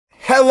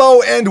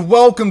Hello and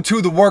welcome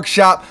to the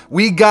workshop.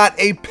 We got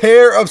a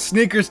pair of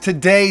sneakers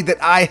today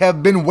that I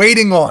have been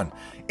waiting on.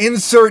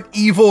 Insert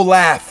evil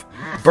laugh.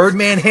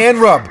 Birdman hand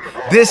rub.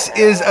 This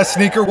is a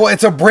sneaker. Well,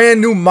 it's a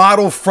brand new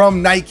model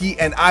from Nike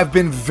and I've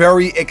been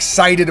very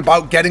excited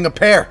about getting a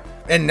pair.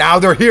 And now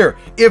they're here.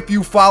 If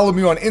you follow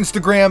me on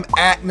Instagram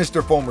at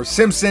Mr. Foamer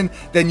Simpson,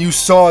 then you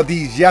saw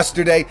these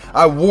yesterday.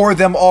 I wore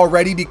them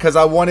already because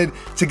I wanted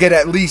to get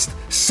at least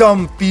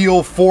some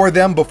feel for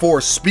them before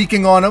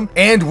speaking on them.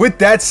 And with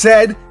that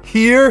said,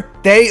 here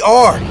they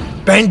are.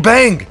 Bang,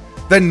 bang.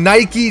 The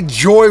Nike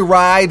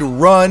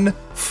Joyride Run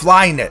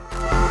Flyknit.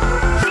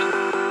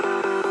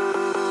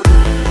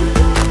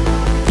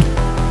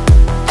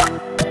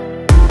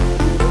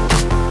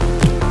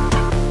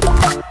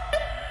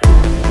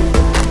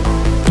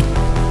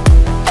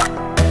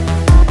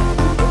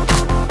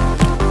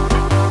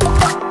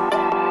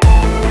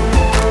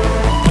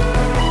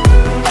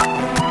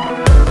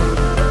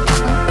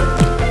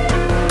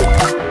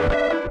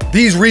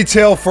 These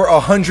retail for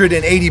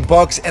 180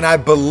 bucks and I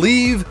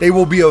believe they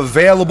will be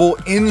available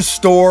in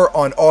store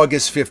on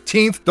August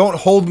 15th. Don't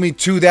hold me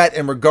to that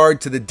in regard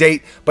to the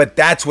date, but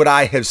that's what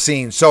I have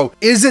seen. So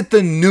is it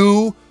the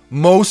new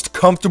most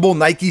comfortable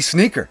Nike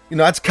sneaker? You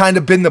know, that's kind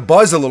of been the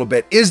buzz a little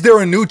bit. Is there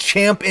a new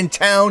champ in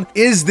town?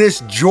 Is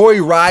this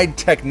Joyride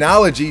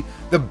technology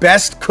the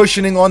best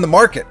cushioning on the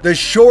market? The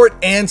short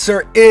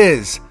answer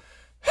is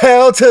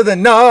hell to the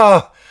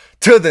nah,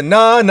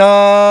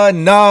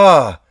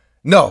 nah.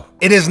 No,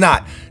 it is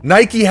not.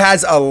 Nike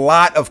has a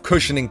lot of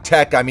cushioning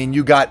tech. I mean,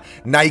 you got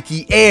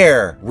Nike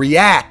Air,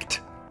 React,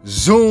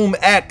 Zoom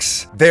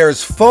X,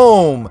 there's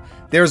foam,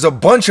 there's a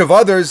bunch of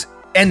others,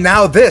 and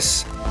now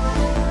this.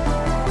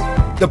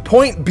 The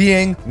point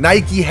being,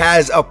 Nike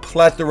has a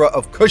plethora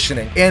of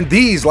cushioning. And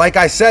these, like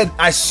I said,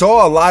 I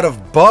saw a lot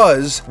of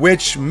buzz,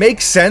 which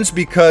makes sense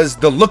because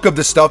the look of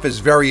the stuff is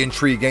very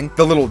intriguing.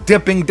 The little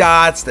dipping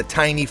dots, the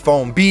tiny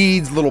foam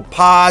beads, little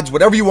pods,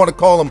 whatever you want to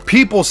call them.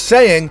 People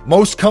saying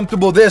most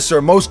comfortable this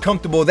or most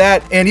comfortable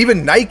that. And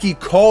even Nike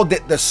called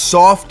it the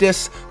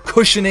softest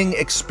cushioning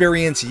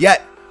experience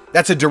yet.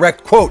 That's a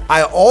direct quote.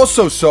 I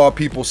also saw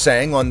people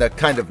saying on the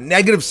kind of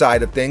negative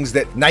side of things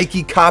that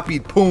Nike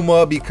copied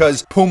Puma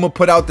because Puma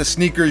put out the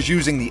sneakers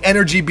using the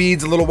energy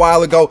beads a little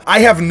while ago. I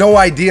have no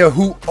idea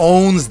who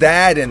owns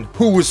that and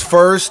who was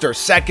first or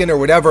second or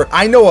whatever.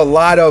 I know a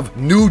lot of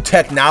new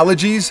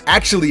technologies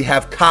actually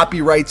have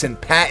copyrights and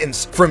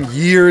patents from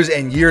years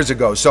and years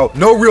ago. So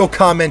no real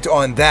comment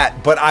on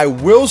that, but I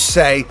will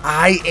say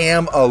I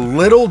am a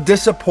little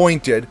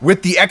disappointed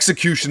with the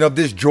execution of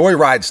this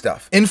Joyride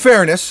stuff. In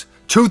fairness,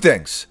 two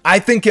things. I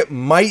think it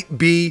might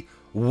be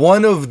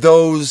one of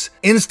those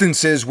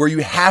instances where you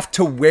have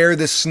to wear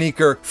the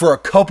sneaker for a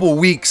couple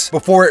weeks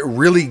before it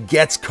really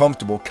gets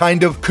comfortable,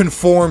 kind of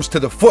conforms to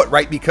the foot,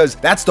 right? Because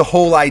that's the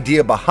whole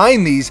idea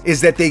behind these,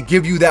 is that they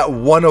give you that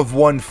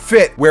one-of-one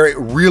fit where it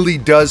really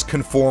does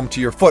conform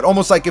to your foot.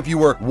 Almost like if you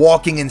were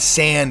walking in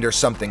sand or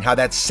something, how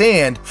that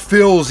sand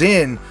fills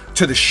in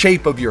to the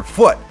shape of your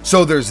foot.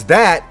 So there's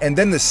that. And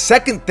then the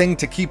second thing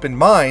to keep in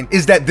mind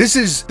is that this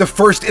is the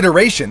first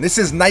iteration. This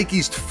is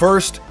Nike's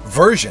first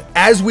version.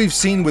 As we've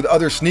seen with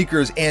other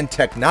sneakers and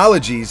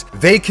technologies,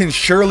 they can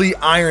surely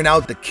iron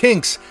out the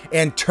kinks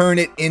and turn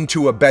it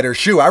into a better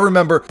shoe. I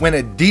remember when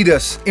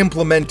Adidas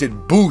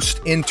implemented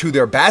Boost into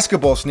their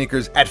basketball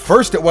sneakers, at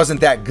first it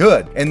wasn't that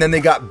good. And then they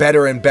got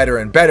better and better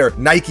and better.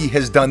 Nike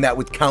has done that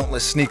with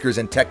countless sneakers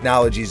and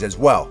technologies as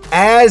well.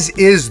 As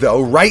is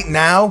though, right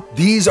now,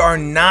 these are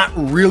not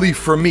really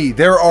for me.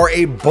 There are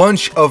a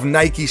bunch of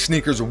Nike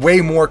sneakers way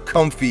more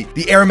comfy.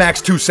 The Air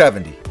Max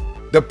 270,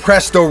 the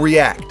Presto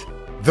React,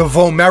 the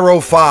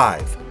Vomero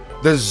 5,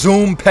 the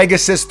Zoom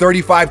Pegasus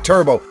 35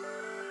 Turbo.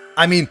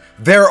 I mean,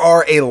 there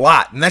are a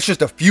lot, and that's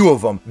just a few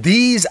of them.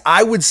 These,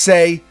 I would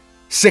say,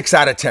 6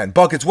 out of 10.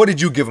 Buckets, what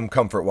did you give them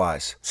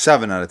comfort-wise?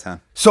 7 out of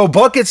 10. So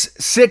Buckets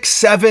 6,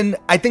 7,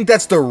 I think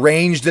that's the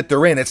range that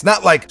they're in. It's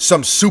not like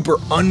some super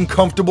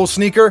uncomfortable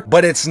sneaker,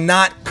 but it's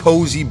not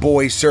cozy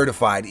boy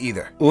certified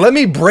either. Let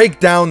me break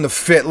down the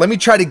fit. Let me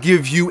try to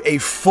give you a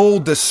full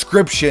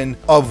description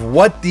of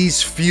what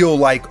these feel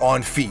like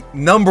on feet.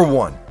 Number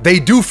one, they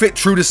do fit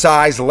true to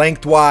size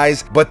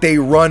lengthwise, but they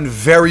run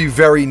very,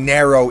 very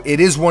narrow. It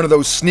is one of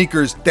those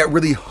sneakers that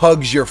really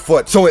hugs your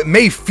foot. So it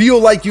may feel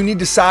like you need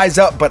to size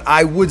up, but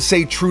I would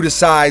say true to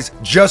size.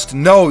 Just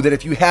know that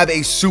if you have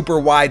a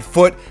super wide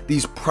foot,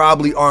 these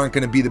probably aren't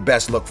going to be the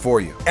best look for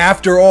you.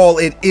 After all,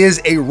 it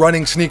is a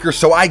running sneaker,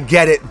 so I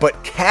get it,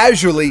 but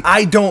casually,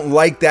 I don't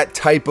like that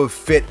type of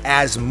fit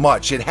as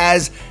much. It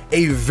has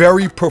a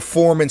very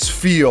performance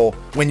feel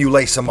when you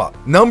lace them up.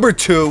 Number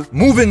two,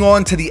 moving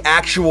on to the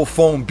actual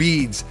foam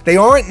beads. They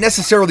aren't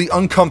necessarily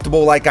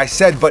uncomfortable, like I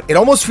said, but it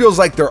almost feels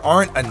like there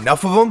aren't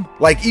enough of them.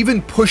 Like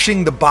even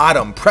pushing the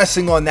bottom,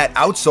 pressing on that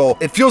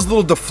outsole, it feels a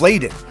little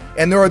deflated.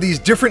 And there are these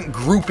different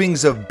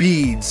groupings of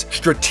beads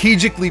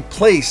strategically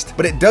placed,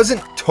 but it doesn't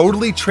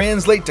totally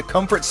translate to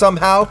comfort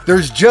somehow.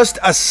 There's just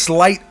a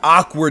slight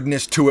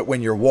awkwardness to it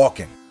when you're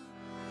walking.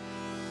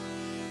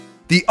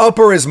 The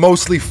upper is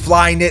mostly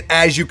Flyknit.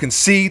 As you can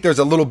see, there's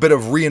a little bit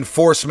of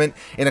reinforcement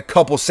in a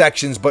couple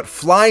sections, but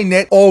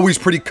Flyknit, always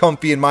pretty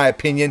comfy in my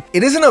opinion.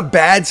 It isn't a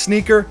bad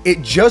sneaker,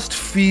 it just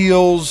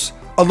feels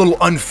a little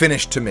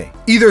unfinished to me.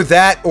 Either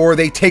that or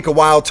they take a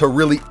while to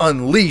really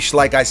unleash,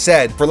 like I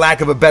said, for lack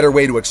of a better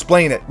way to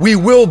explain it. We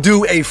will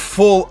do a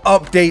full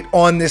update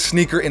on this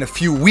sneaker in a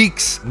few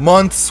weeks,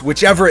 months,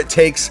 whichever it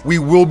takes. We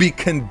will be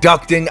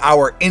conducting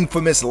our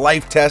infamous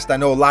life test. I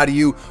know a lot of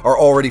you are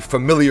already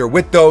familiar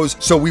with those,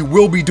 so we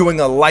will be doing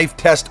a life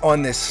test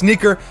on this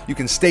sneaker. You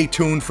can stay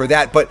tuned for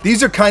that, but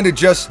these are kind of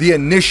just the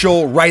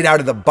initial right out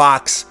of the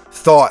box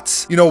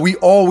thoughts. You know, we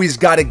always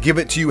got to give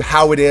it to you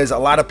how it is. A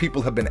lot of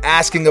people have been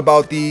asking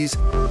about these,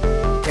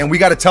 and we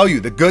got to tell you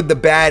the good, the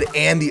bad,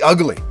 and the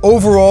ugly.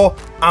 Overall,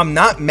 I'm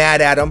not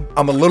mad at them.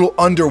 I'm a little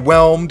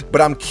underwhelmed,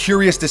 but I'm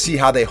curious to see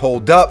how they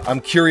hold up. I'm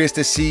curious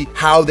to see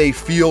how they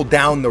feel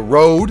down the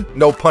road,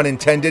 no pun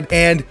intended.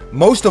 And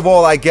most of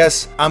all, I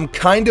guess, I'm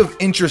kind of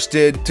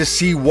interested to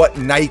see what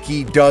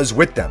Nike does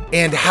with them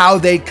and how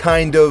they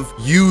kind of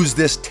use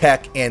this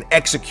tech and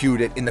execute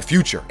it in the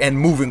future and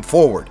moving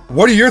forward.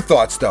 What are your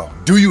thoughts though?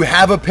 Do you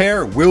have a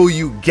pair? Will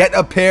you get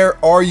a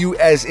pair? Are you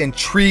as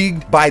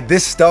intrigued by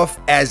this stuff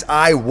as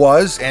I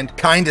was and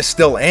kind of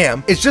still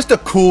am? It's just a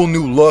cool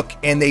new look,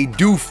 and they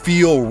do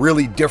feel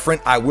really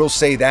different. I will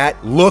say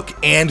that. Look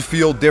and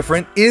feel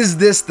different. Is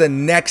this the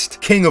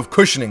next king of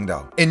cushioning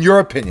though, in your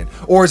opinion?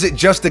 Or is it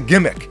just a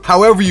gimmick?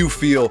 However you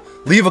feel,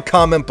 leave a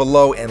comment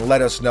below and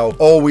let us know.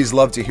 Always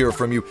love to hear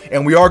from you.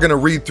 And we are gonna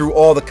read through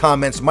all the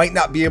comments. Might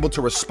not be able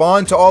to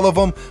respond to all of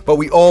them, but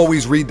we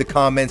always read the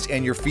comments,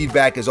 and your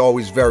feedback is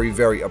always very,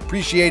 very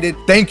appreciated.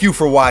 Thank you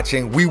for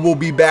watching. We will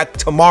be back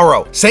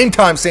tomorrow. Same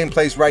time, same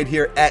place, right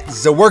here at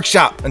the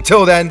workshop.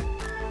 Until then,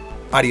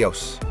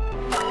 adios.